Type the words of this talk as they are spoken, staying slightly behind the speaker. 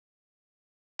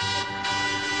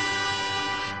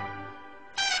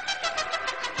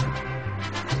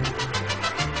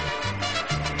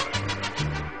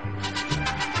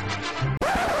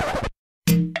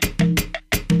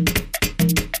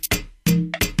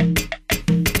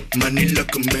Manila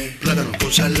come, plátano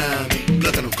con salami,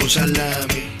 plátano con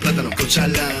salami, plátano con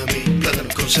salami, plátano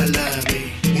con salami.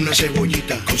 Una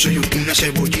cebollita, con soyuca, una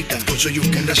cebollita, con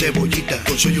soyuca, una cebollita,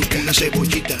 con soyuca, una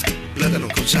cebollita. Plátano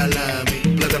con salami,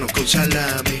 plátano con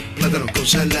salami, plátano con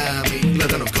salami,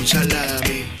 plátano con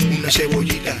salami. Una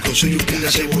cebollita, con soyuca,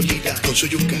 una cebollita, con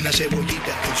soyuca, una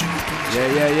cebollita, con soyuca, una cebollita.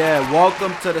 Yeah.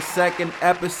 Welcome to the second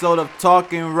episode of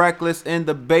Talking Reckless in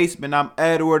the Basement. I'm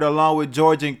Edward along with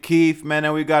George and Keith, man,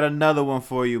 and we got another one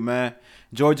for you, man.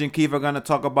 George and Keith are going to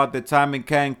talk about their time in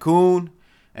Cancun,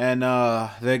 and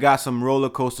they got some roller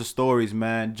coaster stories,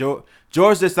 man.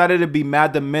 George decided to be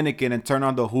mad Dominican and turn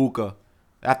on the hookah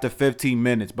after 15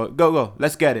 minutes, but go.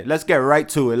 Let's get it. Let's get right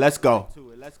to it. Let's go.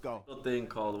 A thing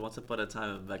called Once Upon a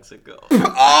Time in Mexico.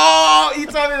 Oh, you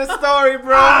told me the story,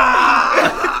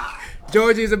 bro.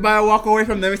 Georgie's about to walk away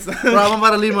from them. Bro, I'm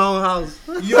about to leave my own house.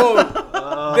 Yo,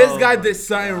 this guy did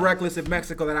something reckless in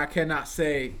Mexico that I cannot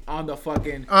say on the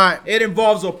fucking. All right. It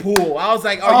involves a pool. I was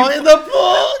like, In the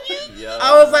pool? Yo.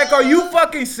 I was like, are you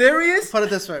fucking serious? Put it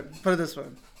this way.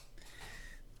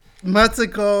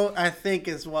 Mexico, I think,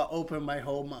 is what opened my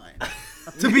whole mind.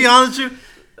 To be honest with you,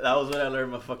 That was when I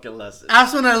learned my fucking lesson.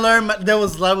 that's when I learned there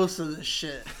was levels to this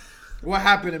shit. What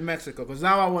happened in Mexico? Because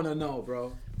now I want to know,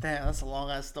 bro. Damn, that's a long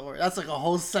ass story. That's like a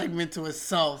whole segment to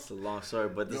itself. It's a long story,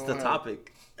 but this is Go the ahead.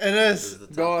 topic. It This is. is the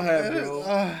topic. Go ahead, It is.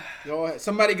 bro. Go ahead.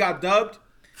 Somebody got dubbed?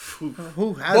 Who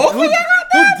Both of you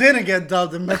who didn't get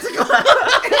dubbed in Mexico?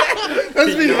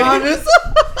 Let's be honest.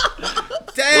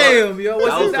 Damn, yo. That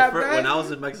Was was it that when bad? I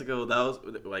was in Mexico. That was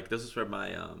like this was for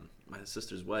my my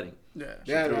sister's wedding. Yeah.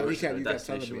 Yeah, Threw bro, her- you kept her telling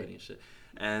destination me. wedding and shit.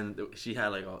 And she had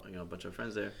like a bunch of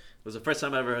friends there. It was the first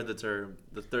time I ever heard the term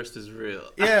 "the thirst is real."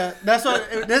 Yeah, that's what.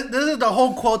 This is the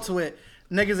whole quote to it.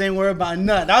 Niggas ain't worried about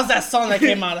nothing. That was that song that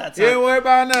came out that You time. ain't worry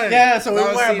about nothing. Yeah, so we That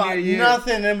was worry senior about year.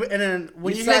 nothing, and then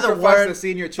when You you hear the sacrificed word, the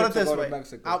senior put trip it to this go to way,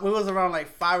 Mexico. we was around like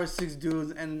 5 or 6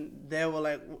 dudes, and they were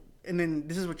like, and then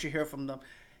this is what you hear from them.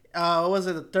 What was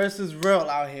it? The thirst is real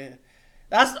out here.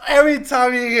 That's every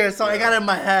time you hear. So I got it in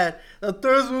my head. The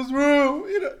thirst was real.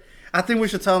 You know. I think we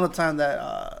should tell them the time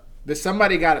that. But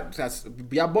somebody got it.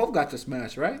 Y'all both got to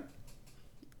smash, right?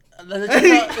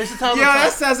 They should tell them the Yeah, time.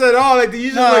 that says it all. Like,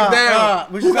 you just look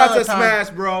down. we Who should got tell to the time. smash,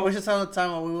 bro? We should tell the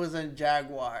time when we was in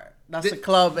Jaguar. That's the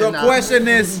club. The in, question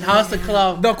is, how's the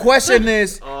club? the question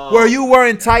is, were you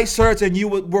wearing tight shirts and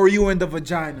were you in the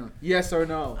vagina? Yes or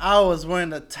no? I was wearing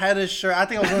the tightest shirt. I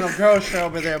think I was wearing a girl shirt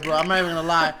over there, bro. I'm not even gonna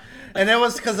lie. And it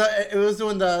was because it was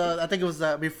doing I think it was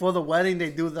before the wedding. They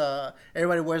do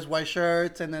everybody wears white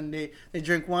shirts and then they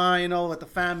drink wine, with the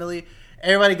family.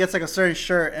 Everybody gets like a certain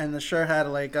shirt, and the shirt had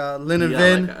like linen Yeah,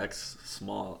 vin. like an X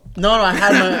small. No, I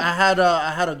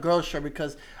had a girl shirt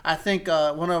because I think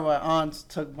one of our aunts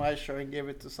took my shirt and gave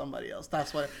it to somebody else.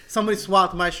 That's what somebody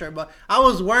swapped my shirt, but I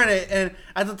was wearing it, and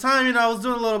at the time, I was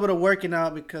doing a little bit of working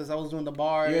out because I was doing the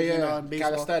bars, and baseball.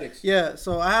 Calisthenics. Yeah,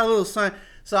 so I had a little sign.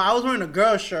 So I was wearing a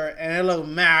girl shirt, and it looked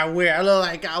mad weird. I looked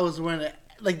like I was wearing it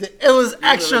it was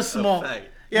extra like a small. fag.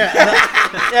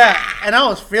 Yeah, and I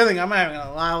was feeling. I'm not even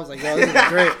gonna lie. I was like, yo, this is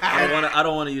great. I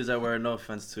don't want to use that word. No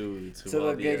offense to To the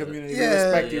all gay community, we Yeah,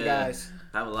 respect you guys.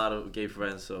 I have a lot of gay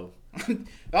friends, so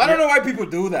I don't know why people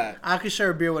do that. I could share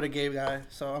a beer with a gay guy,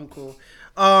 so I'm cool.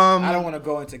 I don't want to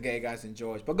go into gay guys and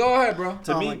George, but go ahead, bro.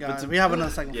 to Oh me, my God, but to we have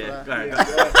another second yeah, for go that. ahead,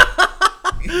 go ahead.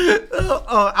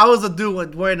 I was a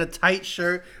dude wearing a tight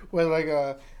shirt with like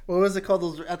a what was it called?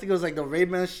 Those I think it was like the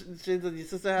Ray-Ban shades that your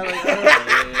sister had. Like,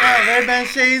 Ray-Ban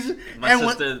shades. My and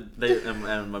sister,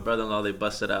 and my brother-in-law, they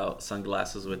busted out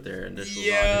sunglasses with their initials on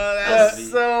it. that's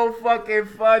LV. so fucking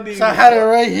funny. so I had it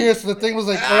right here, so the thing was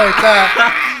like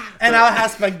that. And I had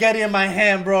spaghetti in my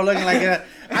hand, bro, looking like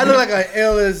I look like an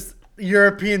illest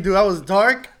European dude. I was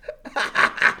dark.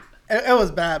 It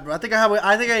was bad, bro. I think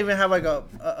I even have like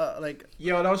like.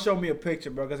 Yo, don't show me a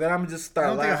picture, bro, because then I'm just I start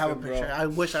don't think I laughing, have a picture. bro. I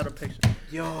wish I had a picture.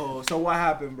 Yo, so what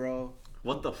happened, bro?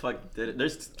 What the fuck did it?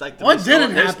 There's like What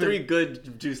didn't there's happen? 3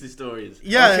 good juicy stories.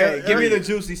 Yeah. Okay, give me the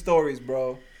juicy stories,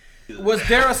 bro. Was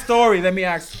there a story? Let me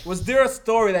ask. Was there a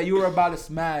story that you were about to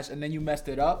smash and then you messed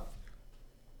it up?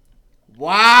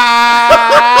 Wow!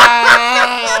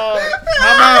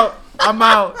 I'm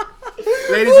out.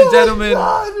 Ladies and gentlemen,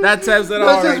 that tells it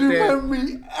all right there.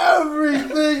 me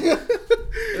everything.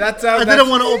 That tells. I didn't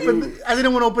want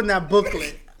to open that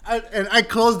booklet. I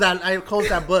closed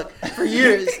that book for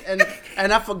years,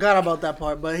 and I forgot about that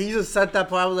part. But he just said that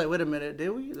part. I was like, wait a minute, did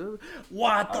we?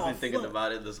 What the I've been thinking fuck?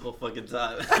 about it this whole fucking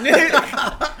time.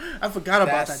 I forgot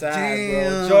about That's that. sad,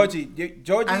 Damn. bro.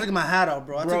 Georgie, I took my hat off,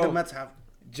 bro. I took the Mets hat.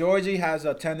 Georgie has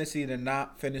a tendency to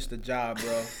not finish the job,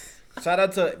 bro. Shout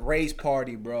out to Ray's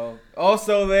party, bro.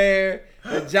 Also there,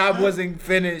 The job wasn't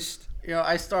finished.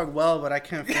 I start well, but I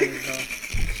can't finish though.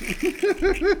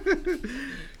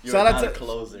 You're Shout out not to- a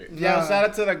closer. Yeah, Nah. shout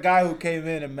out to the guy who came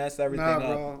in and messed everything Nah,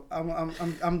 up. bro.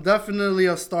 I'm definitely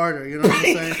a starter. You know what I'm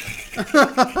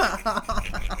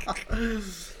saying?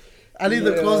 I leave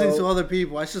the closing to other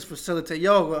people. I just facilitate.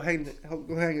 Yo, go hang it.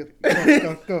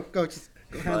 Go. Just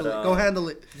go handle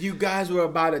it. You guys were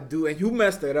about to do, and you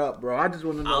messed it up, bro. I just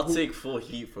want to know. I'll who- take full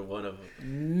heat for one of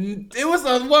them. It was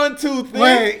a 1-2 thing.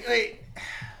 Wait.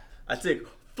 I take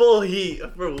full heat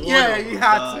for one Yeah, of them. you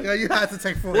had dog. to. You had to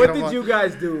take full. What did you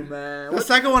guys do, man? The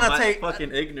second one I My take.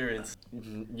 fucking ignorance.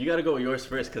 You gotta go with yours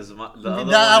first, because the other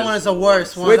That one is the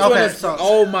worst one. Which one Okay, is? so-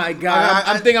 Oh my god!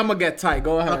 I I think I'm gonna get tight.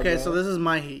 Go ahead. Okay, bro. so this is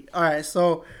my heat. All right,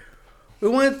 so we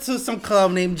went to some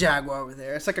club named Jaguar over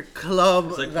there. It's like a club.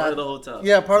 It's like part of the hotel.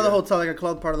 Yeah, part of the hotel, like a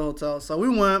club part of the hotel. So we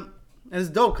went. And it's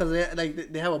dope because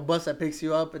they have a bus that picks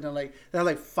you up, and then they have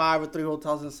like 5 or 3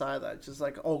 hotels inside that just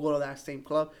like all go to that same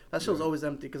club. That shit was always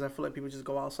empty because I feel like people just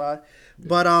go outside.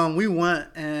 But we went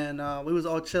and we was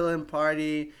all chilling,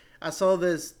 party. I saw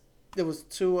this. There was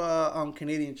 2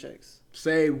 Canadian chicks.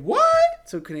 Say what?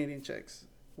 2 Canadian chicks.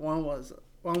 One was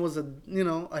a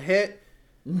a hit,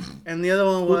 and the other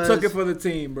one Who was took it for the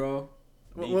team, bro?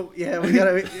 yeah, we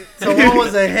gotta. So one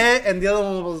was a hit, and the other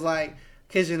one was like,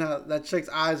 kid you not, that chick's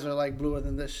eyes are like bluer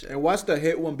than this shit. And watch the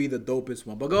hit one be the dopest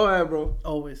one. But go ahead, bro.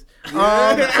 Always.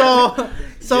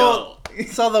 So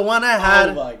the one I had.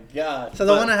 Oh my god. So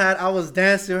the one I had, I was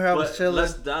dancing with her. I was But chilling.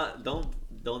 let's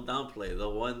don't downplay the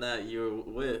one that you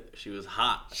were with. She was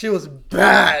hot, She was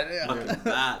bad. fucking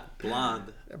bad,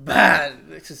 blonde, Bad.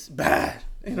 It's just bad.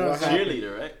 You know what I'm saying?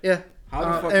 cheerleader, right? Yeah. How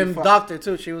the fuck you and fuck- doctor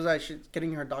too. She was like, she's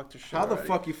getting her doctor shit. How the already.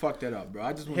 fuck you fucked it up, bro?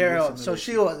 I just want Here, to listen to so this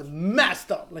she shit. was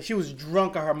messed up. Like she was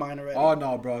drunk on her mind already. Oh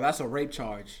no, bro, that's a rape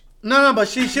charge. No, but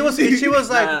she was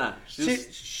like Nah,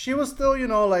 she was still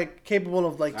like capable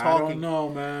of like I talking. don't know,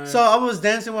 man. So I was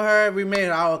dancing with her. We made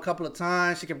out a couple of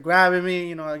times. She kept grabbing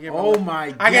me. I gave her. Oh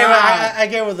my god. I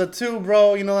gave her the 2,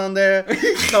 bro. On there.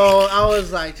 So I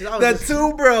was like, the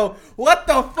 2, bro. What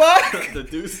the fuck? the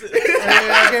deuce.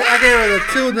 I gave her the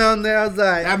 2 down there. I was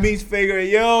like, That means figure.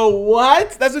 Yo, what?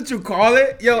 That's what you call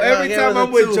it? Yo, Yeah, I every gave time her the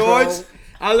I'm with 2, George, bro.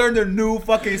 I learned a new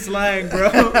fucking slang,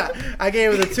 bro. I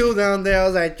gave her the 2 down there. I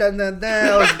was like, dun, dun,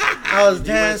 dun. I was You went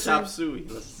dancing. chop suey.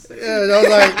 Let's say.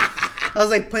 Yeah, I was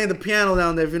like playing the piano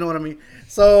down there, if you know what I mean.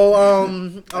 So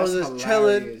I was That's just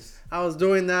chilling. hilarious. I was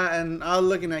doing that, and I was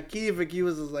looking at Keith, and he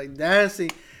was just like dancing.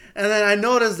 And then I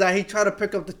noticed that he tried to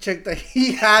pick up the chick that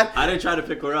he had. I didn't try to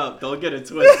pick her up. Don't get it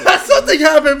twisted. Something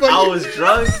happened, but I was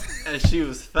drunk and she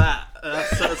was fat.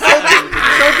 something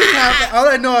happened. All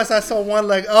I know is I saw one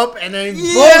leg up, and then he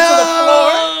both to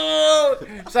the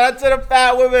floor. Shout out to the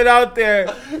fat women out there.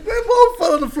 They both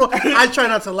fell on the floor. I try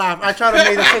not to laugh. I try to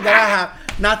make the shit that I have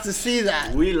not to see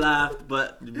that. We laughed,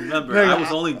 but remember, No, I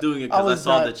was only doing it I because I was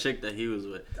saw dying. the chick that he was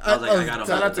with. I was like, I gotta Shout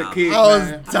hold out it to down. Keith, I was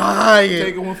man. dying.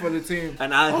 Taking one for the team.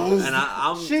 And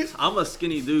shit. I'm a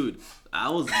skinny dude. That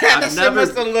I've shit must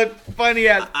have never looked funny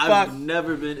as fuck. I've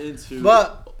never been into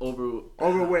But-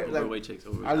 Overweight, chicks. I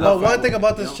But love one fat thing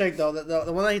about you this know? chick though,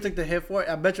 the one that he took the hit for,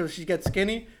 I bet you if she gets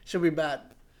skinny, she'll be bad.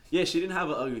 Yeah, she didn't have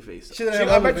an ugly face. She didn't She, have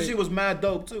I ugly bet you face. she was mad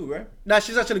dope too, right? Nah,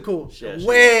 she's actually cool. Yeah, she-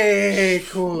 Way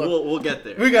cooler. We'll get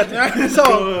there. We got that.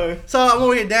 So I'm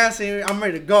over here dancing. I'm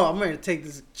ready to go. I'm ready to take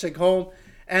this chick home.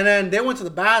 And then they went to the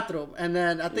bathroom. And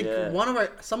then I think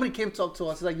somebody came up to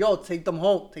us. He's like, "Yo, take them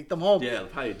home. Take them home." Yeah,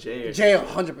 probably Jay or Jay,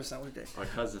 100% with Jay. our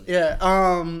cousin. Yeah.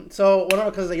 So one of my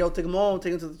cousins like, "Yo, take them home.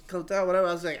 Take them to the hotel, whatever."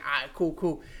 I was like, "All right,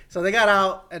 cool." So they got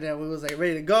out, and then we was like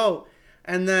ready to go.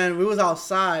 And then we was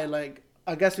outside. Like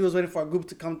I guess he was waiting for a group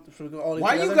to come. For all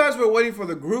Why together. you guys were waiting for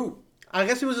the group? I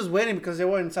guess he was just waiting because they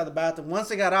were inside the bathroom. Once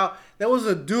they got out, there was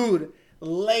a dude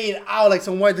laid out like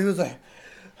some white dude. He was like,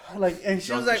 and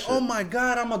she was Drunk like, as "Oh shit. my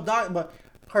god, I'm a doctor." But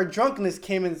her drunkenness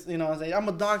came in. I was like, "I'm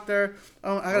a doctor.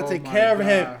 I gotta Oh take my care of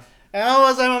him." God. And I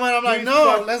was like, in my mind, I'm like, He's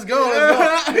 "No, fuck- let's go.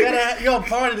 We gotta yo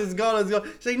party. Let's go.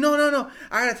 She's like, "No.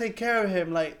 I gotta take care of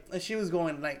him." Like, and she was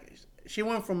going like, she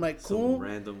went from like Some cool.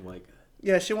 random like.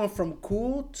 Yeah, she went from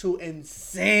cool to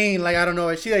insane. Like I don't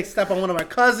know. She like stepped on one of my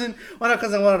cousins. One of my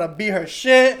cousins wanted to beat her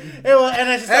shit. It was, and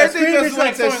then she started Everything screaming. just She's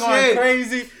like went to going shit.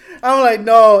 crazy. I'm like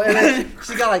no. And then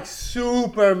she got like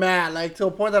super mad, like to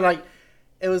a point that like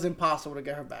it was impossible to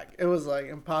get her back. It was like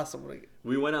impossible to get.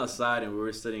 We went outside and we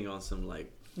were sitting on some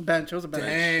like. Bench. It was a bench.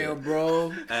 Damn,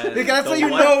 bro. And That's the how you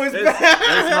one- know it's bad.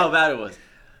 That's how bad it was.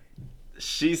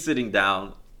 She's sitting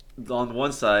down. on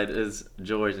one side is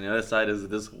George, and the other side is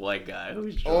this white guy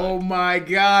who's drunk. Oh my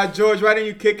God, George! Why didn't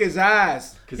you kick his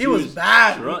ass? 'Cause He was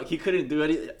bad. Drunk. He couldn't do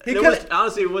anything. couldn't-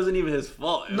 Honestly, it wasn't even his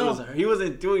fault. He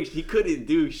wasn't doing. He couldn't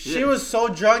do shit. She was so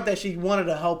drunk that she wanted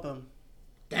to help him.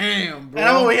 Damn, bro. And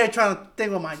I'm over here trying to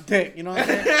think with my dick, you know what I'm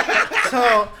saying?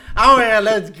 So I'm over here,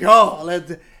 let's go. I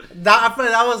feel like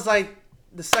that was like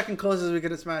the second closest we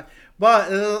could have smashed. But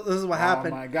this is what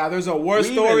happened. Oh my God, there's a worse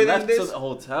We story even than left this. to the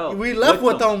hotel. We left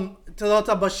with them to the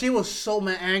hotel, but she was so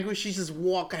mad angry. She just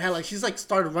walked ahead, like she's like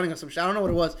started running or some shit. I don't know what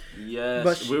it was. Yes,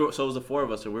 But so it was the four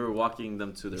of us, so we were walking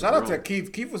them to their Shout room. out to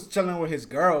Keith. Keith was chilling with his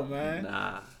girl, man.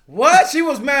 Nah, What? She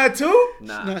was mad too?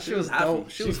 nah, she was happy. dope.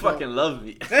 She was fucking loved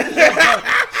me.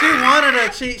 She wanted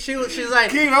it. She's like,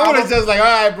 Keith, I would have just like, all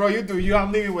right, bro, you do you.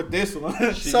 I'm leaving with this one.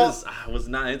 She So- just was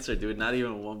not into it, dude. Not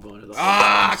even one bone.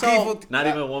 Ah, So- Keith. Not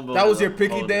even one bone. That was to your the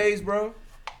picky whole days, night. bro.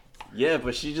 Yeah,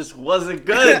 but she just wasn't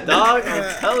good, dog.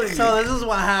 I'm telling you. So this is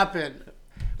what happened.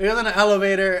 We was in an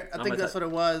elevator. I Oh think my that's God. what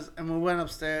it was. And we went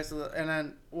upstairs. And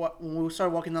then when we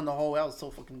started walking down the hallway, I was so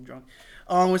fucking drunk.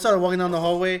 We started walking down the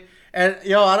hallway. And,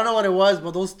 yo, I don't know what it was,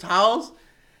 but those towels,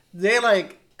 they,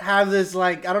 like, have this,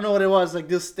 like, I don't know what it was. Like,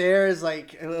 this stairs,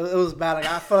 like, it was bad. Like,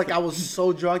 I felt like I was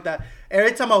so drunk that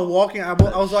every time I was walking, I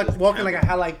was, like, walking like I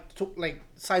had, like,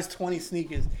 size 20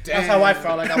 sneakers. That's how I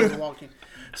felt like I was walking.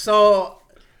 So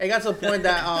it got to the point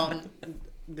that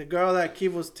the girl that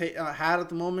Keith was had at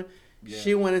the moment,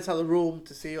 she went into the room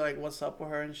to see like what's up with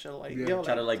her and shit. Like, yo,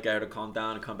 Try to like get her to calm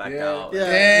down and come back Yeah. out. yeah,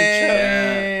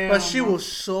 Damn. but she was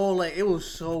so like it was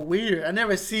so weird. I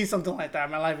never seen something like that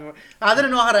in my life before. I didn't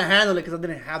know how to handle it because I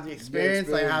didn't have the experience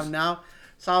like I have now.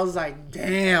 So I was like,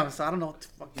 damn. So I don't know what the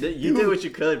fuck. You did what you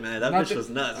could, man. That bitch was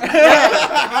nuts.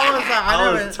 I was like,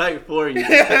 I was tight for you.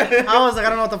 I was like, I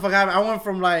don't know what the fuck happened. I went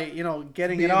from like,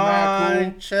 getting Being it mad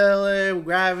on, chilling,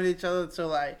 grabbing each other to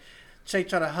like, chick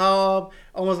trying to help.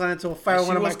 Almost got into a fight with She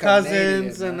one of my was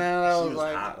cousins, Canadian, and man. then I She was was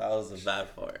like, hot. That was the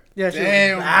bad part. yeah, she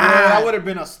Damn, was bro, bad. that would have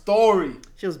been a story.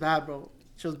 She was bad, bro.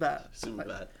 She was bad. Super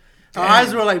bad. Her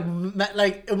eyes were like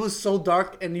it was so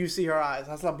dark, and you see her eyes.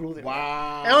 That's how blue they were.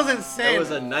 Wow. It was insane. It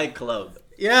was a nightclub,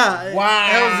 yeah. Wow.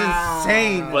 It was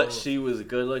insane. but she was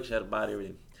good looking. She had a body,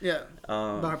 everything. Yeah.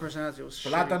 But her personality was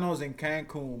shitty. Platanos in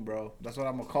Cancun, bro. That's what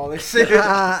I'm gonna call it.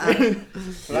 Yeah.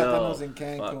 Platanos in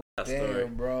Cancun. fuck that story.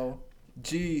 Damn, bro.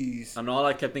 Jeez. And all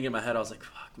I kept thinking in my head, I was like,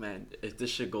 fuck, man, if this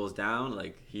shit goes down,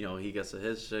 like, he gets to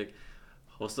his chick,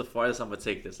 what's the farthest I'm gonna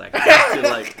take this? Like,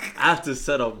 I have to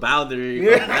set a boundary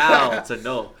from now to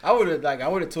know. I would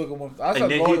have took him with.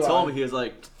 And then he told me, he was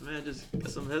like, man, just get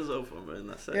some hizzo from her. And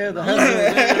that's it. Yeah, the And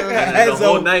then the Hizzo.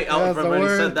 whole night, That's from the when he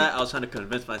word. said that, I was trying to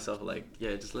convince myself, like,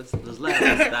 yeah, just let at least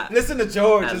that. Listen to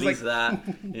George. At It's least like,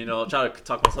 that, try to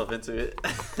talk myself into it.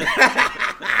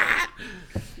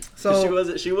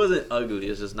 So she wasn't ugly.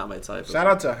 It's just not my type. shout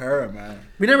out to her, man.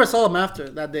 we never saw him after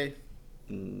that day.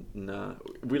 Nah,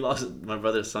 we lost my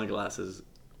brother's sunglasses.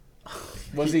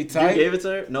 Was he You tight? gave it to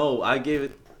her? No, I gave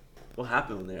it. What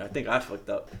happened there? I think I fucked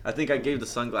up. I think I gave the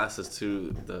sunglasses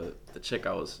to the chick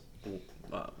I was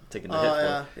taking the hit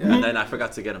for, yeah. and then I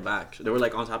forgot to get them back. They were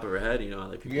like on top of her head,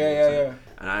 like people. Yeah.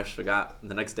 And I just forgot.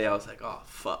 And the next day I was like, oh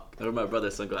fuck, they were my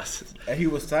brother's sunglasses. And he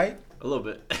was tight. A little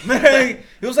bit.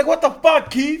 He was like, "What the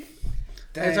fuck, Keith?"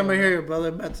 Every time I hear your brother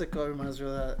in Mexico, it reminds me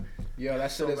of that. Yo,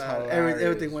 that shit So is bad. hilarious.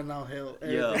 Everything went downhill. Yeah.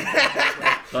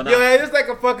 Everything. So Yo, man, it's like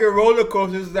a fucking roller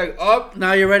coaster. It's like up.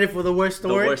 Now you're ready for the worst the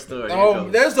story? worst story. Oh,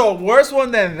 there's a worse one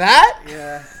than that.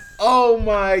 Yeah. Oh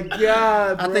my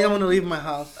god, bro. I think I'm gonna leave my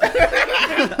house.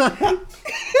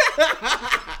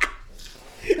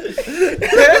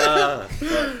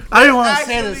 I didn't want to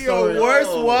say this Actually, story. your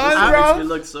worst one, This bro. makes me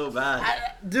look so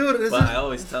bad. Dude, this But is I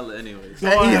always tell it anyways. Go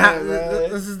ahead, man.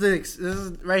 this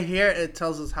is right here. It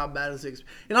tells us how bad this is.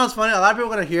 You know what's funny? A lot of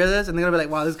people are gonna hear this and they're gonna be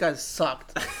like, "Wow, this guy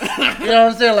sucked." You know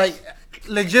what I'm saying? Like,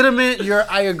 legitimate.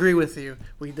 I agree with you.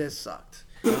 We did sucked.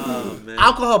 Oh man.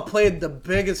 Alcohol played the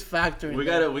biggest factor. In We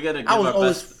that. gotta give I was our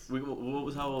always- best. What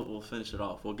was how we'll finish it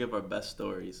off? We'll give our best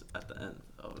stories at the end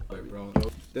of everything. Bro,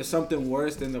 there's something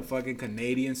worse than the fucking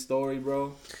Canadian story,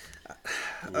 bro.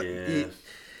 Yeah.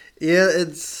 Yeah,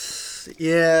 it's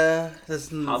There's,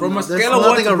 From a there's scale of 1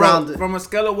 nothing to around it. from a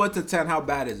scale of 1 to 10, how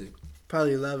bad is it?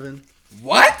 Probably 11.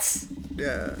 What?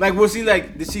 Yeah, Like, was she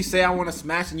like? Did she say I want to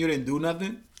smash and you didn't do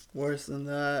nothing? worse than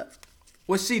that.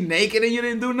 Was she naked and you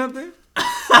didn't do nothing?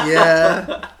 Yeah,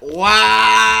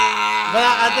 Wow. but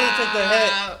I didn't take the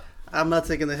hit. I'm not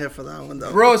taking the hit for that one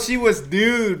though. Bro, she was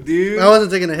dude. I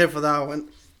wasn't taking the hit for that one.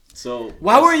 So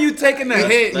Why were you taking the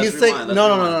hit? Let's You think rewind, no, let's no,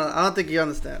 no, rewind. no. I don't think you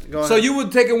understand. Go ahead. So you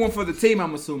would take one for the team,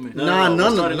 I'm assuming. Nah,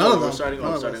 none of them. We're starting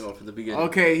None of over us. from the beginning.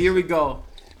 Okay, here we go.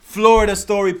 Florida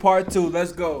story part 2.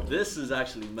 Let's go. This is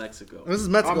actually Mexico. This is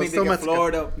Mexico. I mean, Still thinking Mexico.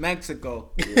 Florida, Mexico.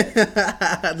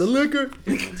 The liquor.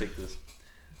 I'm gonna take this.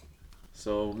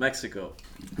 So Mexico,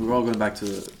 we were all going back to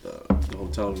the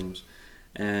hotel rooms,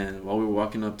 and while we were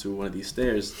walking up to one of these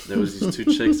stairs, there was these two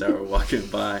chicks that were walking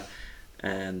by,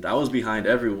 and I was behind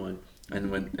everyone. And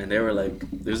they were like,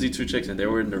 there's these two chicks, and they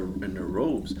were in their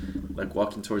robes, like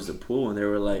walking towards the pool, and they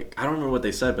were like, I don't remember what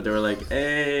they said, but they were like,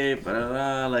 hey,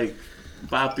 ba-da-da, like,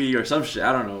 papi or some shit.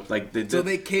 I don't know. Like they did. So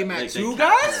they came at like, you they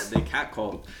guys? They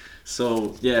catcalled.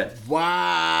 So yeah.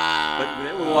 Wow. But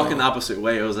they were walking the opposite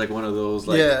way. It was like one of those,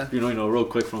 like, Yeah. you know, real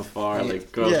quick from afar,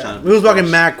 like girls Yeah, trying to. we was walking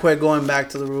push. mad quick, going back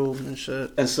to the room and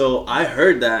shit. And so I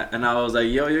heard that, and I was like,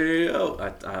 yo.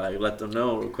 I like, let them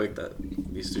know real quick that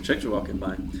these two chicks were walking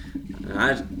by, and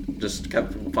I just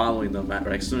kept following them. Like,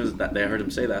 as soon as they heard him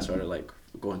say that, I started like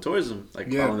going towards them,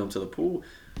 like following them to the pool,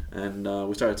 and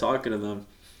we started talking to them.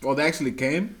 Oh, they actually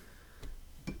came?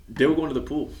 They were going to the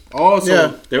pool. Oh, so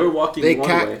Yeah. They were walking they one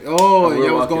way. Oh, and we were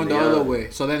yeah, was walking going the other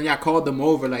way. So then y'all called them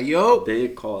over, like, yo. They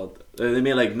called. They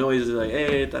made like noises, like,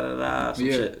 hey, da da da, some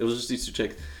Yeah. shit. It was just these two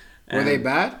chicks. Were they And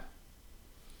bad?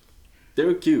 They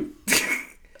were cute.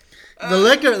 The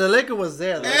liquor was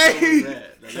there. Though. Hey.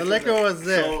 The liquor was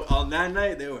there. So on that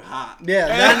night, they were hot. Yeah,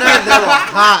 that night they were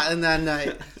hot in that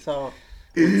night. So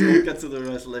We'll get to the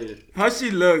rest later. How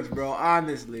she looks, bro.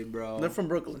 Honestly, bro. they're from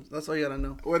Brooklyn. That's all you gotta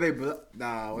know. Were they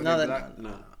Nah. Were No, they they're black?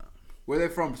 No. Were they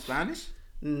from Spanish?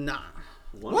 Nah.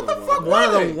 What the fuck? One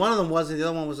of were they? them wasn't. The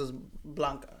other one was just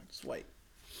blanca, just white.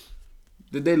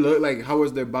 Did they look like? How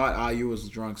was their body? You was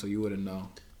drunk, so you wouldn't know.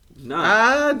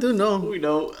 Nah. I do know. We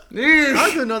know.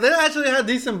 I do know. They actually had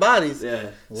decent bodies. Yeah.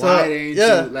 Why didn't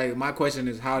yeah. you? Like, my question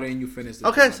is, how didn't you finish this?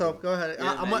 Okay, so go ahead.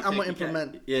 Yeah, I'm man, gonna you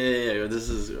implement. can't- Yeah. This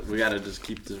is. We gotta just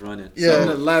keep this running. Yeah.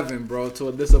 7-11, bro, to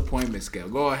a disappointment scale.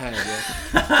 Go ahead,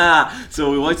 bro. So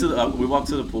we walked to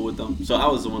the pool with them. So I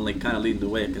was the one like kind of leading the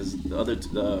way because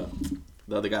the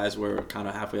other guys were kind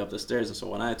of halfway up the stairs. And so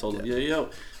when I told them, yo,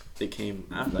 they came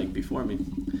after, like before me,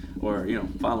 or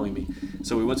following me.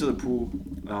 So we went to the pool.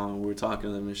 We were talking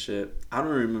to them and shit. I don't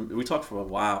remember. We talked for a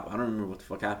while. I don't remember what the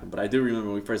fuck happened, but I do remember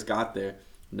when we first got there.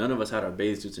 None of us had our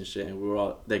bathing suits and shit, and we were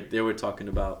all like, they were talking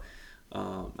about.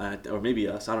 Or maybe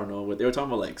us, I don't know. But they were talking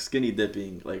about like skinny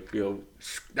dipping, like you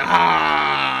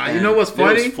know what's There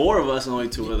funny? was 4 of us and only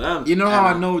 2 of them. You know how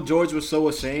And I know George was so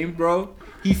ashamed, bro?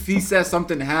 He said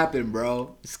something happened,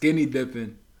 bro. Skinny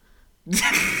dipping.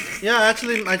 Yeah,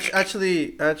 actually,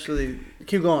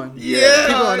 keep going. Yeah.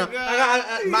 keep going. No,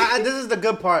 Oh, this is the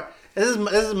good part. This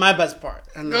is my best part.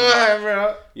 And Go ahead,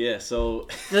 bro. Yeah, so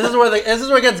this is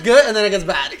where it gets good and then it gets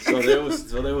bad.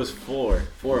 there was 4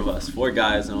 of us, 4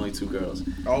 guys and only 2 girls.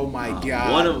 Oh my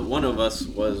god. One of us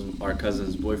was our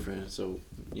cousin's boyfriend, so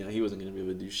he wasn't gonna be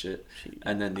able to do shit.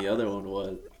 And then the other one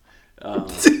was.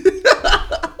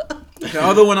 The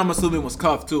other one, I'm assuming, was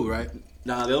cuffed too, right?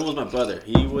 Nah, the other one was my brother.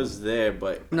 He was there,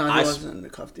 but No, he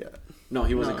wasn't cuffed yet. No,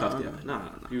 he wasn't No, cuffed no, yet. No,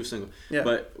 he was single. Yeah.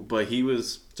 But he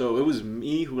was. So it was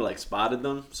me who like spotted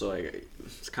them. So like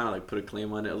it's kind of like put a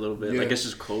claim on it a little bit. Yeah. Like it's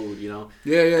just code, Yeah.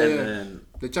 And then,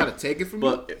 They try to take it from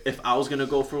but if I was gonna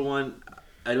go for one,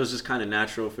 it was just kind of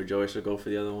natural for Joyce to go for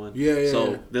the other one. Yeah.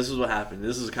 So this is what happened.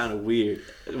 This is kind of weird.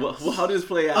 Well, how did this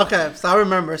play out? Okay, so I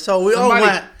remember. So we all Somebody,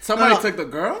 went. somebody No, took the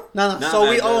girl? No. Nah, So man,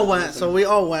 we all that went. wasn't- So we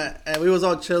all went, and we was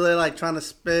all chilling, like trying to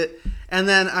spit. And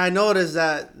then I noticed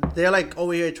that they're like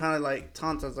over here trying to like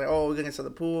taunt us, like, "Oh, we're gonna get to the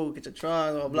pool, get your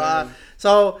trunk, blah blah." Right.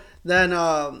 So then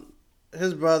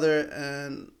his brother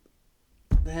and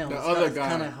damn, The it's other it's guy.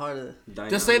 kind of hard to.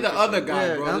 Just say the other guy,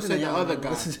 Yeah, bro. I don't Just say think the they other know.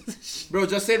 guy. Bro,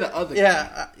 just say the other guy.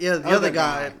 Yeah, the Other other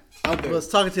guy Other. was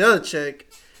talking to the other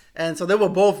chick, and so they were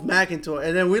both macking to it.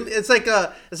 And then it's like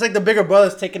the bigger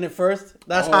brothers taking it first.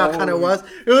 That's how it kind Oh. of was.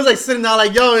 It was like sitting down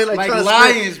like yo, like Like trying to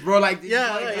lions, bro. Like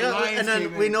Yeah, like the yeah. lions And then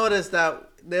came we in. noticed that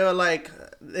they were like,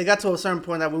 they got to a certain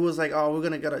point that we was like, oh, we're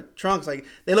gonna get our trunks. Like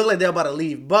they looked like they're about to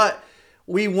leave, but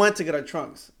we went to get our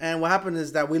trunks. And what happened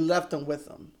is that we left them with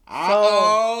them.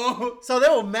 So they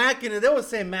were macking it. They were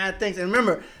saying mad things. And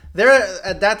remember, they're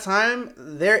at that time,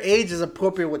 their age is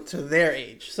appropriate to their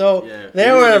age. So Yeah, they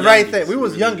we were were the right youngies. thing. We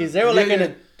was We were youngies. They were like Yeah, in yeah.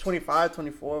 the 25,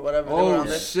 24, whatever. They were Oh around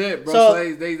there. shit, bro. So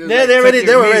they they like, were took already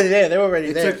your meat. there. They were already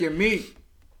They there. took your meat.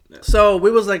 So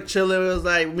we was like chilling. It was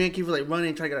like me and Keith were like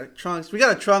running, trying to get our trunks. We got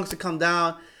our trunks to come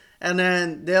down, And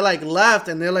then they're like left,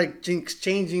 and they're like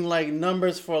changing like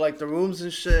numbers for like the rooms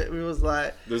and shit. We was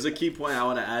like, There's a key point I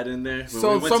want to add in there. When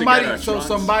So we went to get our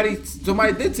somebody trunks,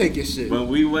 did take your shit. When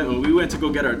we went to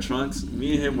go get our trunks,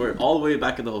 me and him were all the way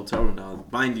back in the hotel room now.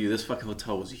 Mind you, this fucking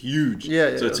hotel was huge.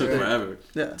 Yeah, So it took yeah. forever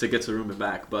Yeah. to get to the room and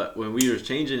back. But when we were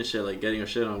changing and shit, like getting our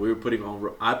shit on, we were putting on.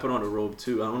 I put on a robe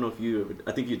too. I don't know if you ever.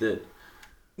 I think you did.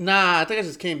 nah, I think I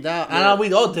just came down. I Yeah. know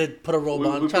we all did put a robe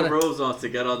on. We Tryna- put robes on to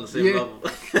get on the same Yeah. level.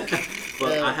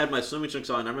 But Yeah. I had my swimming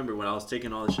trunks on. I remember when I was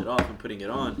taking all the shit off and putting it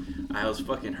on, I was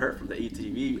fucking hurt from the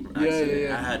ATV accident.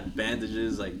 yeah. I had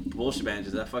bandages, like bullshit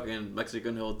bandages. That fucking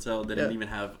Mexican hotel didn't Yeah. even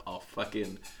have a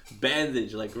fucking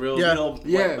bandage, like real, Yeah. medical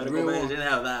real bandage. one. They didn't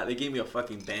have that. They gave me a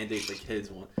fucking band-aid for kids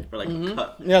one, for like a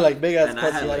cut. Yeah, like big ass And I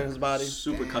cuts had all like over his body.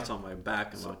 super cuts on my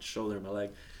back and my shoulder and my leg.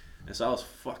 And so I was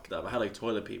fucked up. I had like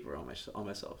toilet paper on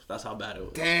myself. That's how bad it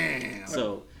was. Damn.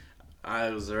 So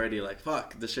I was already like,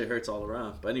 fuck, this shit hurts all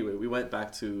around. But anyway, we went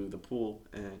back to the pool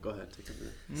and go ahead, take it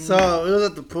over. So it was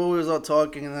at the pool. We was all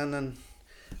talking, and then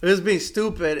it was being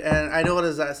stupid. And I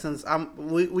noticed that since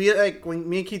we like when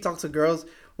me and Keith talk to girls,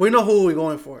 we know who we're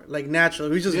going for. Like naturally,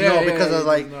 we just know because you of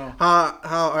like just know.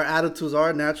 how our attitudes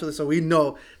are naturally. So we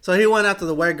know. So he went after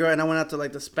the white girl, and I went after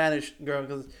like the Spanish girl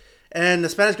and the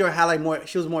Spanish girl had like more.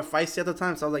 She was more feisty at the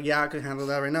time. So I was like, yeah, I could handle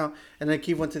that right now. And then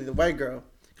Keith went to the white girl.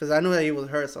 Because I knew that he was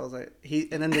hurt, so I was like,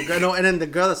 and then the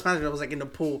girl, the Spanish girl was like in the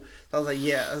pool. So I was like,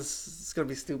 yeah, it's gonna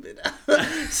be stupid.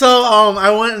 So I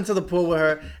went into the pool with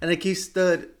her, and then Keith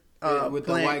stood with the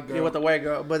playing, white girl. yeah, with the white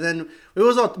girl. But then we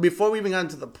was all before we even got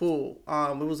into the pool,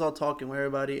 we was all talking with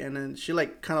everybody, and then she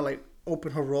like kind of like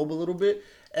opened her robe a little bit,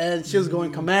 and she was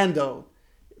going commando.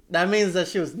 That means that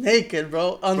she was naked,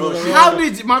 bro, under the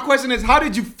robe. My question is, how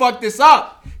did you fuck this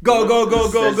up? Go.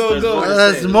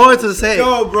 There's more to say.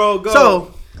 Go, bro,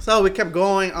 go. So we kept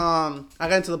going. I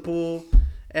got into the pool,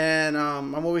 and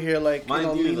I'm over here like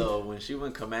Mind you, leaning- though, when she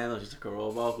went commando, she took her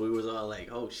robe off. We was all like,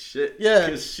 "Oh shit!" Yeah.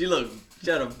 because she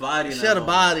had a body. in She that had a moment.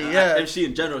 body, yeah. And she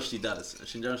in general she does.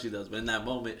 But in that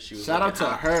moment, she was. Shout out looking to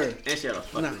hot. her. And she had a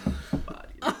fucking body.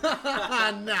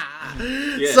 Nah.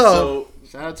 Yeah. So-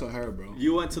 So Shout out to her, bro.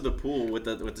 you went to the pool with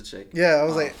the chick. Yeah, I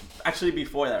was like, Actually,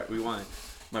 before that, rewind.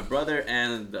 My brother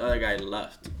and the other guy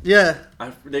left. yeah,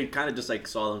 They kind of just like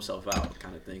saw themselves out,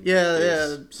 kind of thing. yeah, They yeah.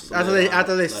 just slid out,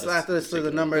 After they let us slid the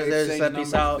take it. numbers, They they just exchanged said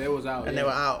peace numbers, out. they was out, and yeah. they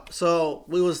were out. So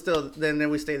we was still then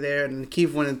we stayed there, and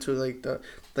Keith went into the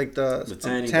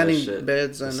tanning shit,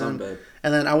 beds, the and sun then bed.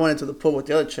 and then I went into the pool with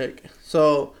the other chick.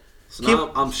 So So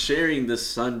now I'm sharing this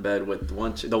sunbed with the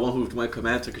one who went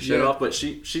command took her shit Yeah. off, but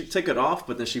she took it off,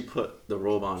 but then she put the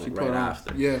robe on She it put right on-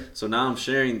 after. yeah. So now I'm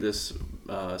sharing this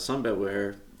sunbed with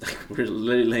her. We're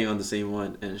literally laying on the same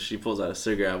one, and she pulls out a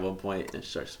cigarette at one point and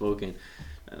starts smoking.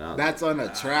 And I was That's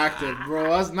unattractive,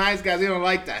 bro. Us nice guys, they don't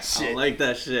like that I shit. don't like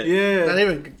that shit. not Yeah.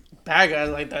 even bad guys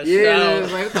like that shit. Yeah,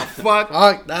 it's like, what the fuck?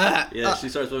 Fuck that. Yeah, she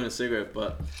starts smoking a cigarette,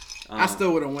 but I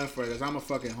still would have went for it because I'm a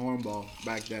fucking hornball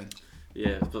back then.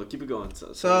 yeah. So keep it going.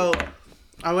 So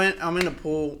I'm in the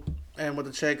pool and with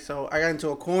the chick. So I got into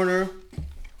a corner.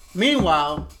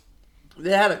 Meanwhile,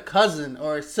 they had a cousin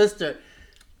or a sister,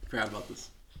 forgot about this.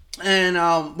 and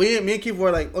me and Keith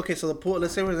were like, okay, so the pool.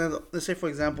 Let's say for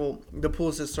example, the pool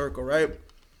is this circle, right?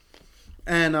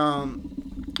 And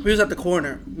we was at the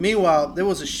corner. Meanwhile, there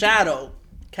was a shadow,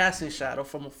 casting shadow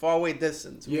from a far away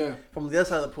distance. Yeah. From the other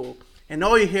side of the pool, and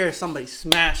all you hear is somebody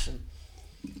smashing.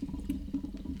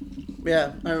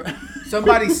 Yeah.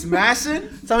 Somebody smashing?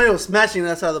 Somebody was smashing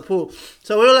that side of the pool.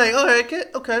 So we were like,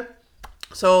 okay.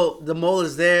 So the mole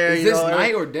is there. Is you this know,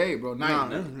 night or day, bro? Night.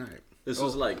 No, this is night. This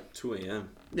was like 2 a.m.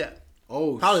 Yeah.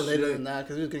 Oh, Probably shit. later than that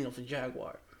because we was getting up for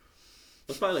Jaguar. It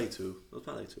was probably like 2.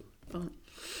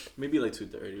 Maybe like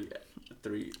 2:30,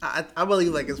 3. I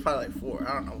believe like it's probably like 4.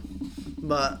 I don't know.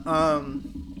 But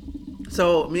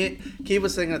so Keith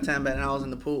was sitting in a tan bed and I was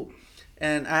in the pool.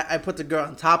 And I put the girl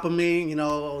on top of me, you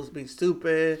know, I was being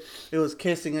stupid. It was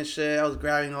kissing and shit. I was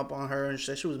grabbing up on her and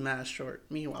shit. She was mad short.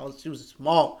 Meanwhile, she was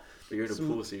small. But you're in the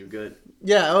pool, so you're good.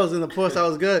 Yeah, I was in the pool, so I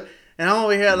was good. And I'm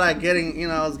over here like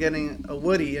I was getting a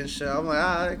Woody and shit. I'm like,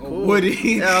 alright, cool. Woody.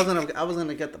 Yeah, I was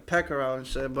gonna get the pecker out and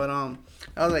shit, but I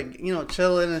was like,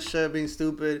 chilling and shit, being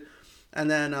stupid. And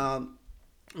then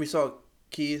we saw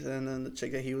Keith and then the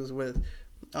chick that he was with.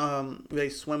 They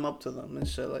swim up to them and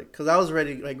shit, like, cause I was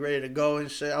ready to go and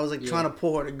shit. I was like trying to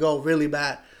pull her to go really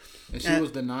bad. And she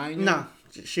was denying you? Nah,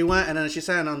 she went and then she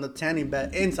sat on the tanning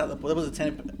bed inside the pool. There was a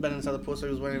tanning bed inside the pool, so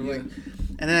he was wearing like.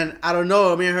 And then I don't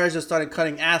know, me and her just started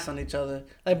cutting ass on each other.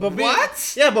 Like, but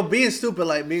What? Yeah, but being stupid,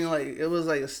 like being like it was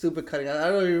like a stupid cutting. I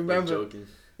don't even Like remember. joking.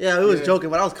 Yeah, we was joking,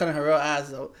 but I was cutting her real ass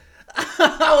though.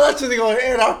 I was actually going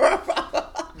in on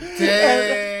her.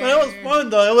 But it was fun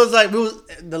though. It was like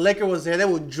the liquor was there. They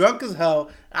were drunk as hell.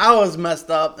 I was messed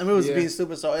up, and we was being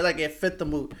stupid. So it fit the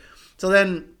mood. So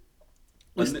then.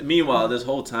 Meanwhile, this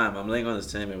whole time I'm laying on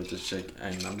this table with this chick,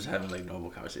 and I'm just having like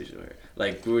normal conversation with her.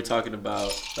 Like we were talking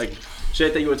about like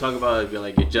shit that you were talking about.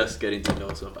 Like you're just getting to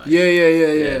know somebody.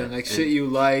 Yeah. Like shit you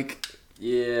like.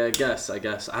 Yeah, I guess. I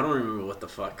don't remember what the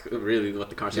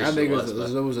conversation I think was.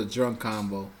 it was a drunk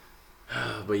combo.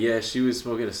 But yeah, she was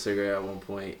smoking a cigarette at one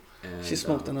point. And, She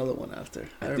smoked another one after.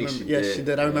 I think remember. she Yeah, did. she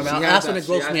did. I remember. She That's had when it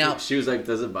that- grossed me out. She was like,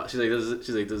 "Does it?"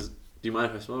 She's like, "Do you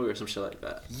mind if I smoke or some shit like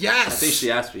that?" Yes. I think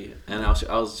she asked me, and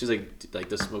she's like,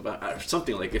 "Does smoke?" Or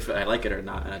something like if I like it or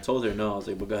not. And I told her no. I was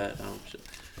like, "Well, go ahead."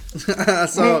 Shit.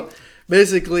 So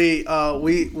basically,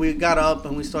 we got up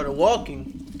and we started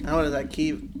walking. I was like,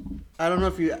 Keith. I don't know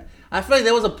if you. I feel like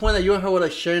there was a point that you and her were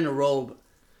like sharing a robe.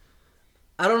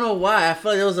 I don't know why. I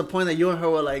feel like there was a point that you and her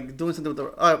were like doing something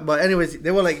with the. But anyways,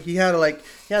 they were like he had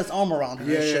his arm around her.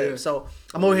 and shit. Yeah. So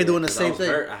I'm over here doing the 'Cause same thing.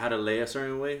 Hurt. I had to lay a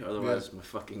certain way, otherwise my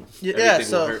fucking Yeah, everything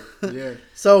so- would hurt. Yeah.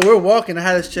 So we're walking. I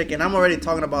had this chick, and I'm already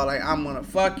talking about like I'm gonna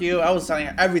fuck you. I was telling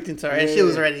her everything to her, and she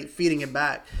was already feeding it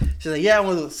back. She's like, "Yeah, I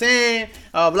want to do the same."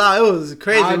 Blah. It was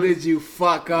crazy. How did you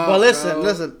fuck up? But listen, bro?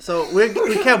 listen. So we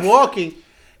kept walking,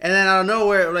 and then out of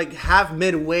nowhere, like half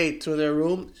midway to their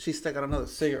room, she stuck out another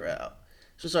cigarette out.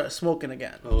 She started smoking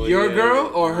again. Oh, Your yeah.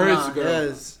 girl or hers Nah, girl?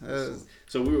 his.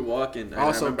 So we were walking. and I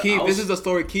Also, remember Keith, I this was- is the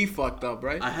story Keith fucked up,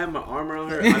 right? I had my arm around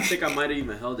her. I think I might have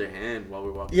even held her hand while we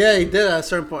were walking. Yeah, he did at a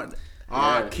certain point.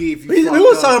 Ah, Keith, you We fucked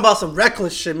was up. talking about some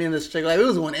reckless shit. Me and this chick, like we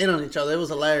was going in on each other. It was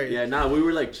hilarious. Yeah, nah, we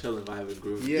were like chilling, vibing,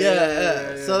 grooving.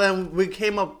 Yeah. So then we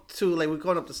came up to like we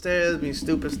going up the stairs, being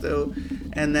stupid still,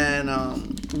 and then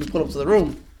we pulled up to the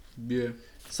room. Yeah.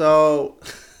 So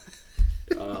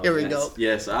Oh, Here we yes. go.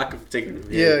 Yeah, so I could take it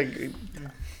from here. yeah,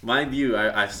 Mind you,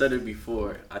 I've said it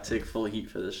before. I take full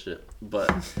heat for this shit. But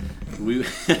we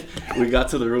we got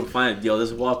to the room fine. Yo,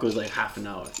 this walk was like half an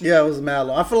hour. yeah, it was mad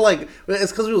long. I feel like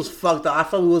it's because we was fucked up. I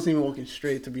felt we wasn't even walking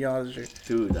straight, to be honest with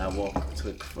you. Dude, that walk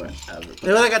took forever. They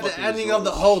were like at the Fucking ending resort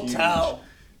of the was huge. hotel.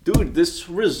 Dude, this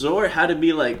resort had to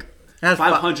be like Had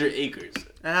 500 acres.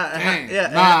 Dang. Yeah,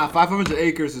 Nah, 500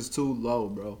 acres is too low,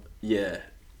 bro. Yeah.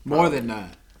 More than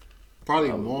that.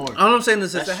 Probably more. All I'm saying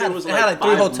is That this: it shit had, was it had like 3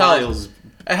 5 hotels. miles.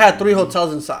 It had 3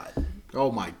 hotels inside.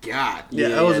 Oh my god. Yeah,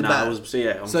 that was bad.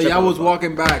 I'm So tripping y'all was about it.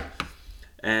 walking back.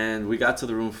 And we got to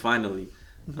the room finally,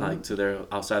 Mm-hmm. like to their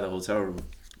outside the hotel room.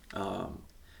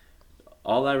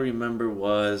 All I remember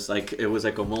was like it was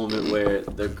like a moment where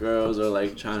the girls are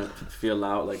like trying to feel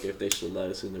out like if they should let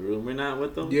us in the room or not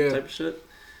with them, Yeah. type of shit.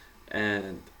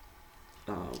 And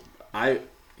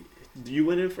you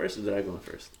went in first or did I go in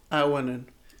first? I went in.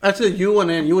 Actually, you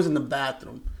went in. You was in the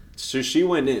bathroom. So she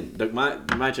went in.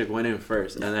 My chick went in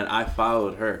first, and then I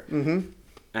followed her. Mm-hmm.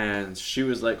 And she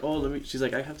was like, "Oh, let me." She's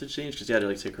like, "I have to change," because she had to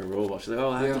like take her robe off. She's like,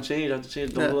 "Oh, I have to change.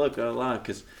 Don't Yeah. look,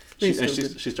 because Please she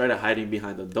don't do- she started hiding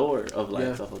behind the door of like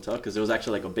Yeah. the hotel because there was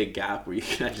actually like a big gap where you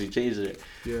can actually change it.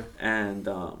 Yeah. And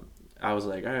I was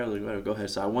like, "All right, like, go ahead."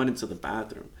 So I went into the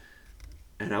bathroom.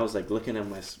 And I was like looking at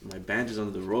my bandages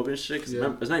under the robe and shit. Cause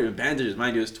Yeah. it's not even bandages,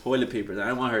 mind you, it's toilet paper. And I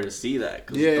didn't want her to see that.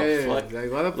 Cause Yeah, what the yeah. fuck?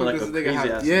 Like, why the fuck Like does a this nigga crazy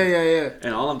have... ass Yeah, thing. yeah, yeah.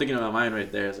 And all I'm thinking in my mind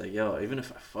right there is like, yo, even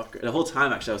if I fuck her, the whole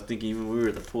time actually I was thinking even when we were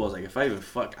at the pool, I was like, if I even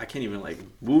fuck, I can't even like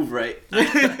move right. I'm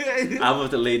gonna have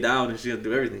to lay down and she's gonna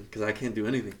do everything because I can't do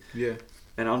anything. Yeah.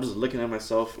 And I'm just looking at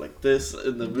myself like this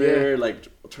in the mirror, like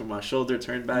turn my shoulder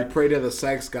turned You back. pray to the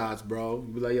sex gods, bro.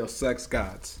 You be like, yo, sex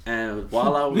gods. And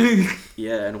while I was,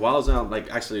 and while I was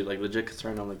like actually like legit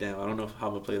concerned, I'm like, damn, I don't know how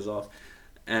I'm gonna play this off.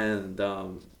 And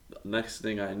next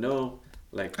thing I know,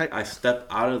 like I step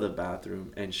out of the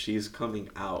bathroom and she's coming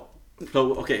out.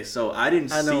 So okay, so I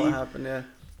didn't I know see. what happened. Yeah.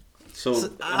 So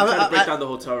So, I'm trying to break I- down the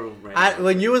hotel room right now.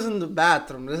 When you was in the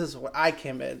bathroom, this is where I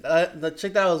came in. The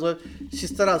chick that I was with, she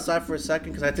stood outside for a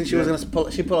second because I think she was gonna pull.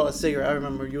 She pulled out a cigarette. I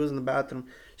remember you was in the bathroom.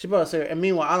 She pulled out a cigarette. And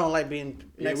meanwhile, I don't like being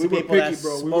next we to were people picky, that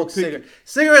bro. We were smoke picky. cigarettes.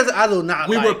 Cigarettes, I do not.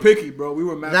 We like. were picky, bro. We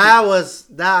were mad That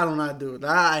I do not do. That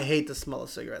I hate the smell of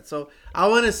cigarettes. So I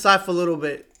went inside for a little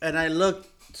bit and I looked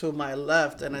to my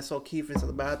left and I saw Keith into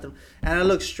the bathroom and I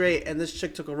looked straight and this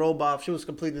chick took a robe off. She was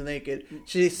completely naked.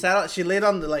 She sat out. She laid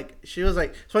on the she was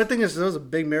like. So I think there was a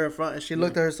big mirror in front and she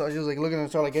looked at herself. She was like looking at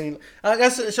herself like getting. I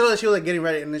guess she was like getting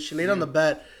ready and then she laid on the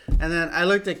bed and then I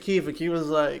looked at Keith and Keith was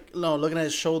like looking at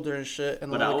his shoulder and shit. And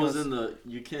But I'm I like, was in the.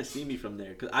 You can't see me from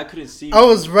there because I couldn't see. I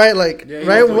was right like Yeah,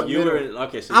 right. So what- you were in,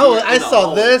 okay. So I you was, were in I the saw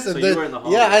hallway. this So and you then were in the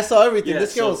hallway. yeah, I saw everything. Yeah,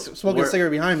 this girl so was smoking a where-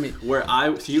 cigarette behind me. Where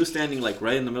he was standing like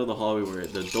right in the middle of the hallway where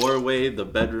the doorway, the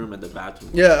bedroom, and the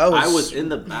bathroom. Yeah, I was in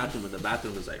the bathroom, and the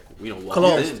bathroom was like, walking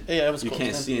closed. in. Yeah, it was you closed,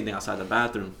 can't man. see anything outside the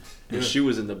bathroom. And she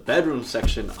was in the bedroom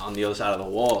section on the other side of the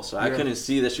wall, so I couldn't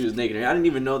see that she was naked. I didn't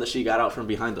even know that she got out from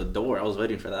behind the door. I was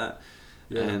waiting for that,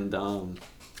 and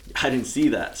I didn't see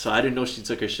that, so I didn't know she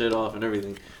took her shit off and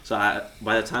everything. So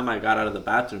by the time I got out of the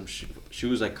bathroom, she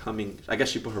was like coming. I guess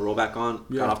she put her robe back on,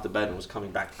 got off the bed, and was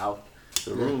coming back out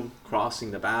the room,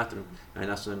 crossing the bathroom, and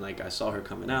that's when like I saw her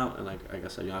coming out, and like I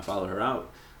guess I followed her out.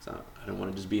 So I didn't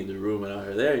want to just be in the room without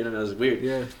her there. You know, that was weird.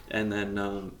 Yeah. And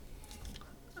then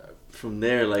from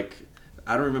there, like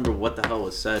I don't remember what the hell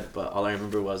was said, but all I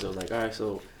remember was I was like, all right,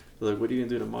 so like, what are you gonna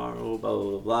do tomorrow? Blah blah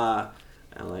blah blah.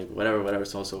 And like whatever,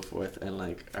 so on and so forth. And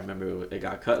like I remember it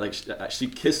got cut. Like she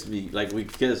kissed me. Like we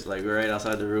kissed. Like we were right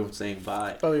outside the room saying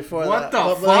bye. But before What that,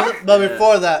 the fuck? But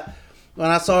before that, when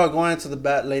I saw her going into the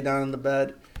bed, lay down in the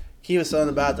bed, he was still in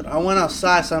the bathroom. I went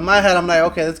outside, so in my head, I'm like,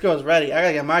 okay, this girl's ready. I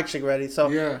gotta get my chick ready.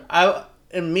 So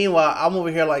and meanwhile, I'm over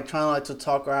here like trying like to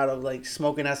talk her out of like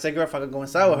smoking that cigarette. If I could go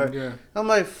inside with her, Yeah. I'm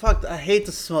like, fuck, I hate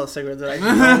to smell a cigarette. Dude.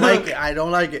 I don't like it. I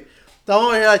don't like it. So I'm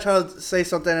over here like trying to say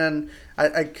something, and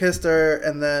I kissed her,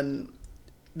 and then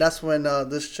that's when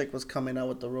this chick was coming out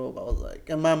with the robe. I was like,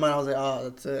 in my mind, I was like, oh,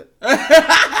 that's it.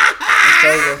 It's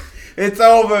over. It's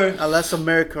over. Unless a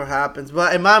miracle happens.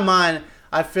 But in my mind,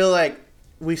 I feel like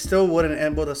we still wouldn't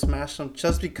able to smash them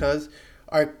just because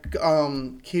our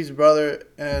Keith's brother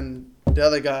and the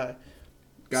other guy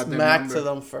Got their smacked number. to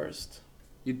them first.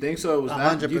 You think so? It was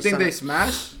that? You think 100%. they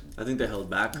smashed? I think they held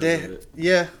back 'cause of They, it.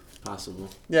 yeah, Possible.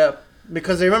 yeah.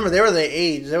 Because they remember they were their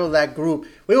age. They were that group.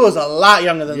 We was a lot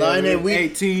younger than them. And then we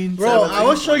 18. Bro, 17. I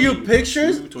will show you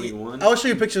pictures. 21. I will show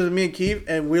you pictures of me and Keith,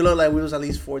 and we looked like we was at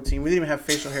least 14. We didn't even have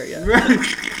facial hair yet.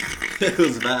 It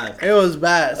was bad. It was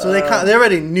bad. So they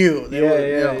already knew. They Yeah, were,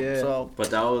 yeah, you know, yeah. So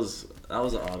But that was an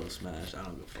auto smash. I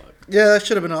don't give a fuck. yeah, that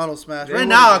should have been an auto smash. They Right would've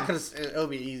now, been. it would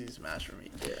be an easy smash for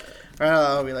me. Yeah. Right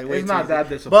now, it'll be like way It's too not easy. that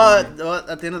disappointing. But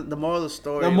at the end of the moral of the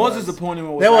story, The most was- disappointing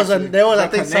one was There was actually I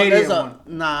the think Canadian there's one.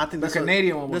 Nah, I think The this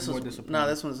Canadian one this was more disappointing. Nah,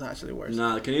 this one's actually worse.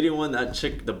 Nah, the Canadian one, that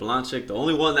chick, the blonde chick, the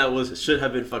only one that should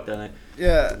have been fucked that night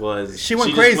Yeah, was she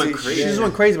went just crazy. She just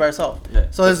went crazy by herself. Yeah.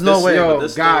 So there's But no this- way. yo, Yo,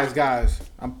 this guys,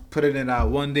 I'm putting it out.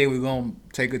 One day we're gonna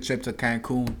take a trip to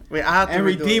Cancun Wait, I have to and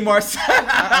redo redeem it. ourselves.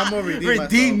 I'm gonna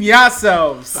redeem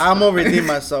yourselves. I'm gonna redeem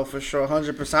myself for sure,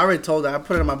 100%. I already told her. I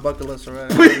put it on my bucket list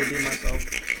already. I'm gonna redeem myself.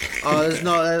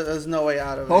 There's no way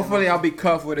out of it. Hopefully, I'll be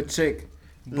cuffed with a chick.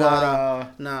 But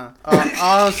Nah.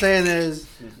 All I'm saying is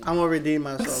I'm gonna redeem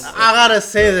myself. I gotta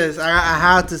say this. I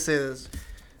have to say this.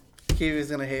 Keith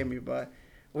is gonna hate me, but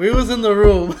we was in the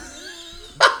room.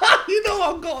 You know where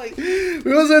I'm going.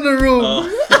 We was in the room.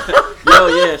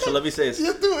 yeah. So let me say this.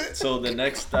 You do it. So the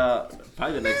next,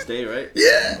 probably the next day, right?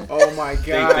 Yeah. oh my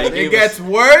god, they it gave gets us-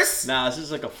 worse. Nah, it's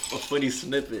just like a funny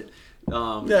snippet.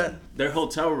 Yeah. Their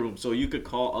hotel room, so you could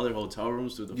call other hotel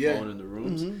rooms through the Yeah. phone in the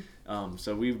rooms.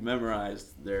 So we've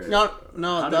memorized their. No,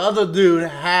 How the did- other dude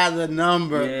had the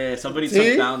number. Yeah, somebody See?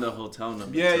 took down the hotel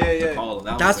number. Yeah, to yeah. call them.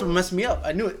 That That's was what messed me up.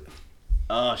 I knew it.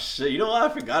 Oh shit! You know what? I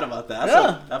forgot about that.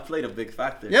 Yeah. That played a big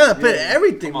factor. Yeah, they put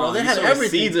everything, Come bro. on, They you had sowed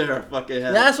everything. seeds in her fucking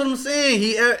head. That's what I'm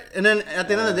saying. And then at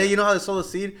the end of the day, you know how they sold the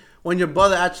seed? When your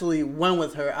brother actually went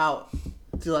with her out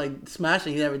to like smash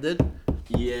it, he never did.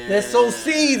 Yeah. They sold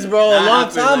seeds, bro, That a long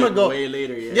happened, time like, ago. Way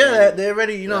later. Yeah. Yeah, they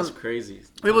already, you know, That's crazy.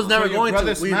 we was never your going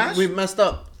brother to. smashed? We messed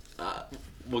up.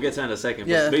 We'll get to that in a second.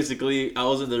 Yeah. But basically, I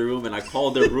was in the room and I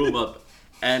called their room up,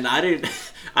 and I didn't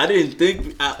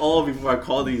think at all before I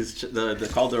called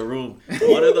called their room.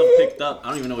 One of them picked up. I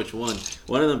don't even know which one.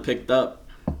 One of them picked up,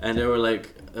 and they were like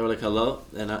hello,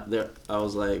 and I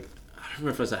was like, I don't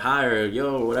remember if I said hi or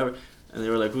yo or whatever, and they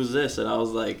were like, who's this? And I was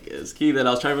like, it's Keith. And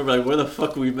I was trying to remember like where the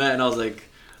fuck we met, and I was like,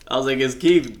 it's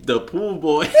Keith, the pool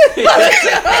boy.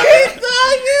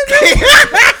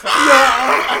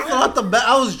 I thought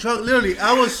I was drunk, literally.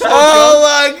 I was so drunk. Oh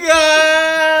my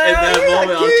god! In that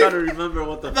moment, I was trying to remember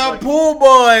what the The fuck. pool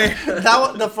boy. That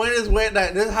was the funniest way.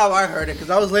 This is how I heard it, because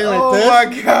I was laying like Oh this. my I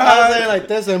God. was laying like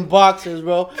this in boxers,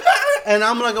 bro. And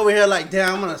I'm like over here like,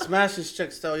 damn, I'm gonna smash this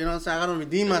chick still. You know what I'm saying? I gotta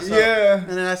redeem myself. Yeah. And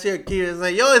then I see her Keith. It's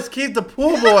like, yo, it's Keith the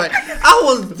pool boy. I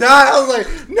was dying. I was like,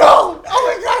 no. Oh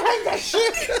my god, hang that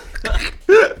shit.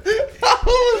 I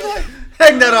was like,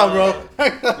 hang that up, bro.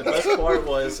 The best part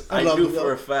was I love knew it, for though.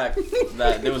 a fact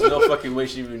that there was no fucking way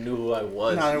she even knew who I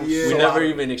was. Nah, it was we so never loud.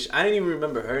 even. I didn't even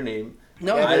remember her name.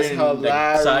 No, Yeah, I that's didn't.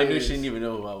 Like, so I knew hilarious. she didn't even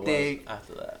know who I was They-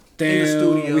 after that. Damn,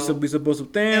 studio. we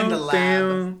supposed to In the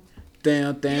lab.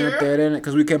 damn,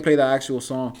 because we can't play the actual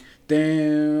song.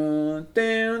 Damn.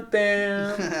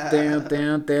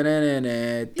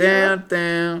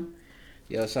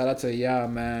 Yo, shout out to y'all,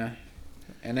 man.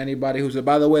 and anybody who's.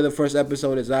 By the way, the first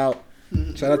episode is out.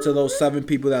 Shout out to those 7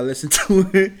 people that listened to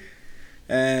it.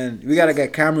 And we gotta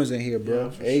get cameras in here,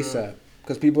 bro, Yeah, ASAP. sure.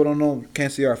 Because people don't know,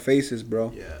 can't see our faces,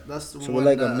 bro. Yeah, that's So when we're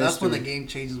like a that's when the mystery. game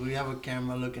changes. When you have a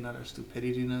camera looking at our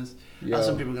stupidityness. Yo. That's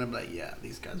when people are gonna be like, yeah,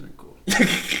 these guys are cool. Like,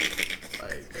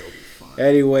 it'll be fun.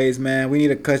 Anyways, man, we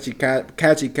need a catchy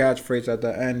catchphrase at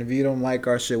the end. If you don't like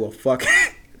our shit, well, fuck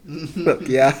it. Look,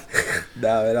 yeah.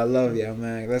 Nah, man, I love you,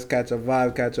 man. Let's catch a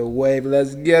vibe, catch a wave.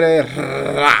 Let's get it.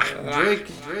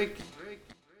 Drake.